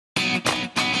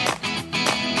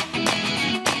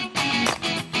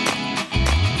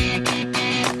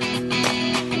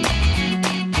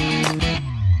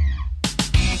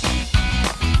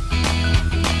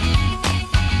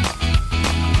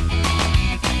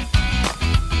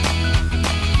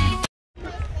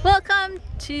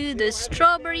to the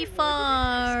strawberry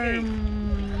farm.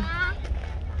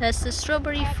 That's the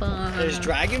strawberry farm. There's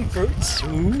dragon fruits.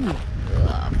 Ooh.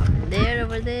 There,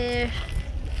 over there.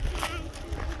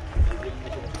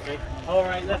 Okay. All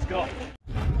right, let's go.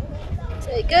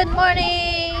 Say good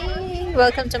morning.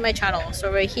 Welcome to my channel. So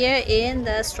we're here in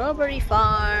the strawberry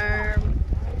farm.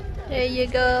 There you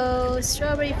go,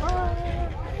 strawberry farm.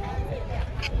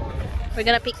 We're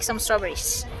gonna pick some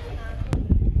strawberries.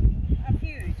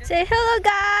 Say hello,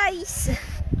 guys.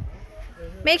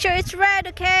 Make sure it's red,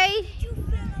 okay?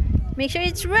 Make sure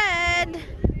it's red.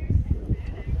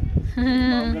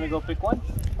 I'm gonna go pick one.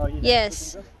 Oh,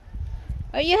 Yes.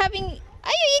 Are you eating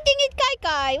it, Kai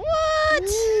Kai? What?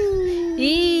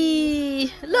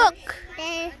 Eee, look.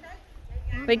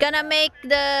 We're gonna make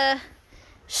the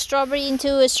strawberry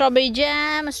into a strawberry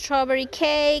jam, a strawberry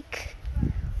cake,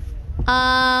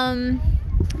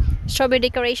 strawberry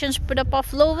decorations put up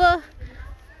pavlova.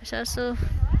 There's also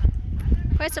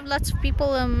lots of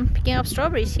people picking up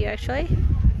strawberries here actually.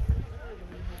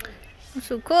 That's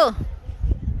so cool.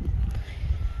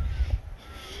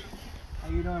 How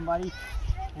you doing, buddy?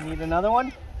 You need another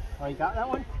one? Oh, you got that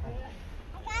one?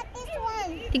 I got this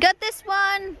one. You got this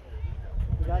one.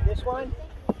 You got this one?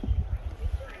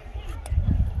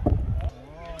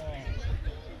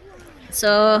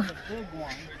 So Big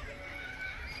one.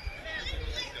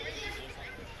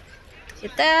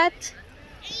 get that.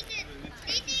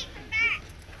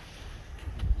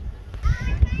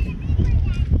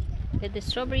 Get the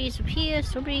strawberries up here,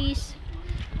 strawberries.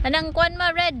 Anong kwan ma,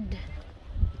 red?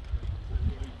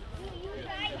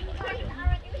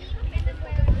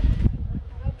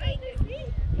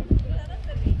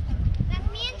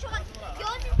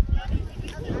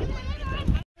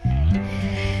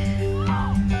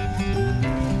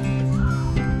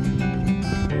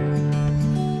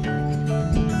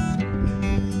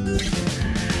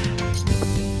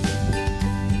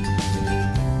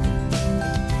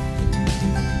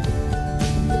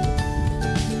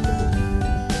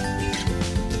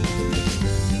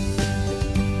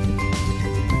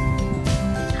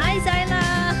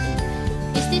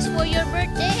 For your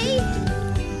birthday?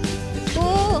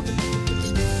 Cool.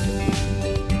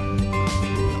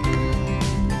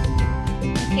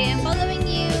 Okay, I'm following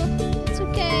you. It's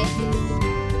okay.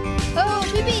 Oh,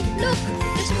 baby, look.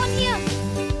 There's one here.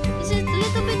 Is it a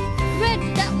little bit red?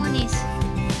 That one is.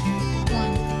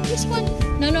 One. This one.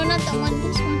 No, not that one.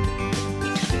 This one.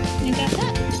 You got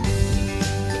that?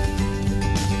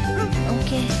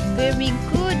 Okay, very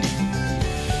good.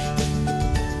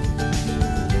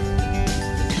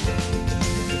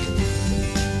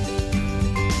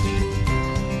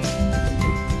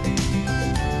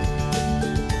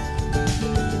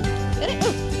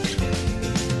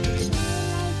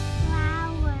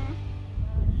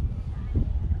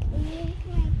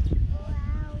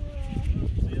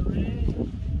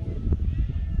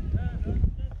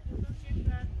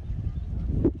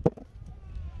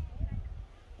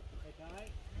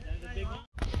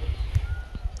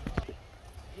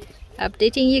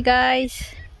 Updating you guys.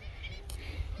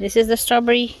 This is the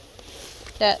strawberry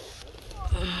that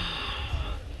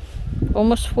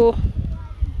almost full.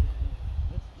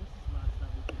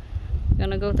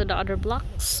 Gonna go to the other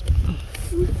blocks.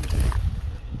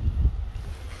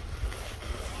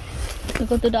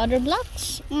 Go to the other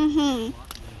blocks. Okay.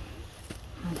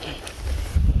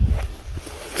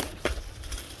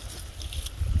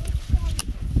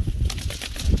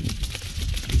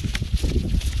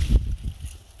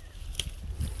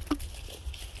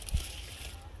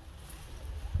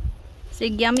 Say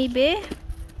yummy, bae.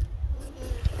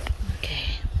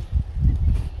 Okay.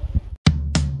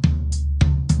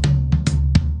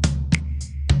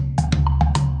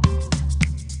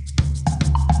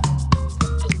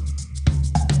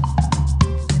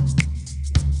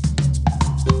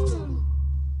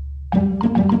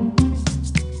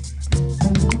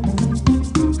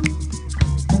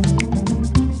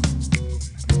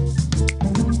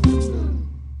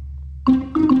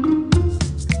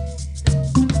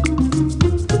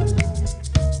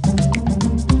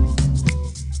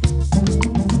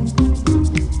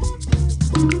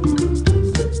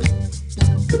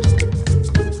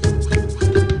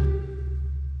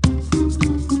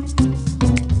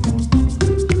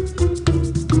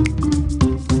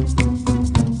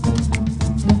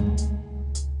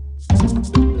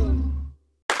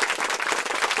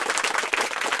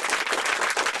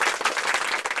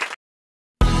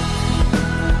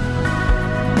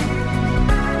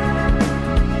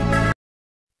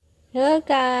 Hello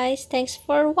guys, thanks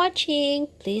for watching.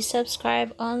 Please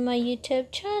subscribe on my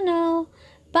YouTube channel.